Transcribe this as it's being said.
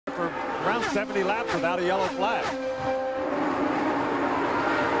around 70 laps without a yellow flag.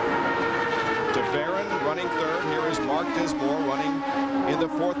 DeVaron running third. Here is Mark Dismore running in the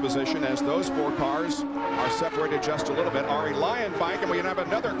fourth position as those four cars are separated just a little bit. Ari Lyon bike, and we have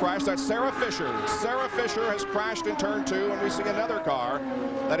another crash. That's Sarah Fisher. Sarah Fisher has crashed in turn 2, and we see another car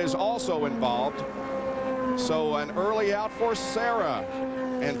that is also involved. So an early out for Sarah,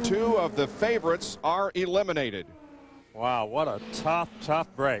 and 2 of the favorites are eliminated. Wow, what a tough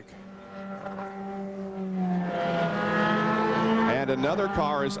break. And another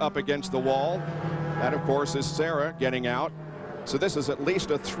car is up against the wall. That, of course, is Sarah getting out. So this is at least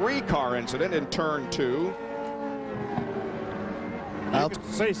a 3-car incident in turn 2. You can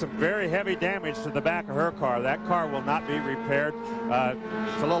see some very heavy damage to the back of her car. That car will not be repaired.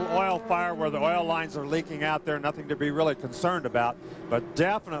 It's a little oil fire where the oil lines are leaking out there. Nothing to be really concerned about, but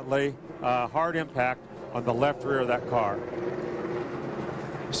definitely hard impact on the left rear of that car.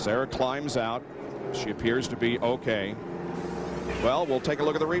 Sarah climbs out. She appears to be okay. Well, we'll take a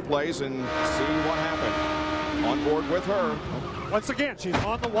look at the replays and see what happened. On board with her. Once again, she's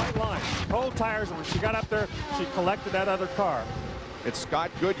on the white line. Cold tires, and when she got up there, she collected that other car. It's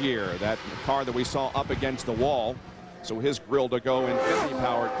Scott Goodyear, that car that we saw up against the wall. So his grill to go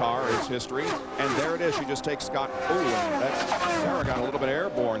Infinity-powered car is history. And there it is. She just takes Scott. Oh, and Sarah got a little bit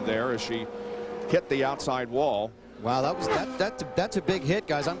airborne there as she hit the outside wall. Wow, that's a big hit,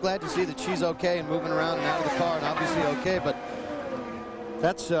 guys. I'm glad to see that she's okay and moving around and out of the car and obviously okay, but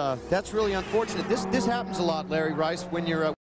that's really unfortunate. This happens a lot, Larry Rice, when you're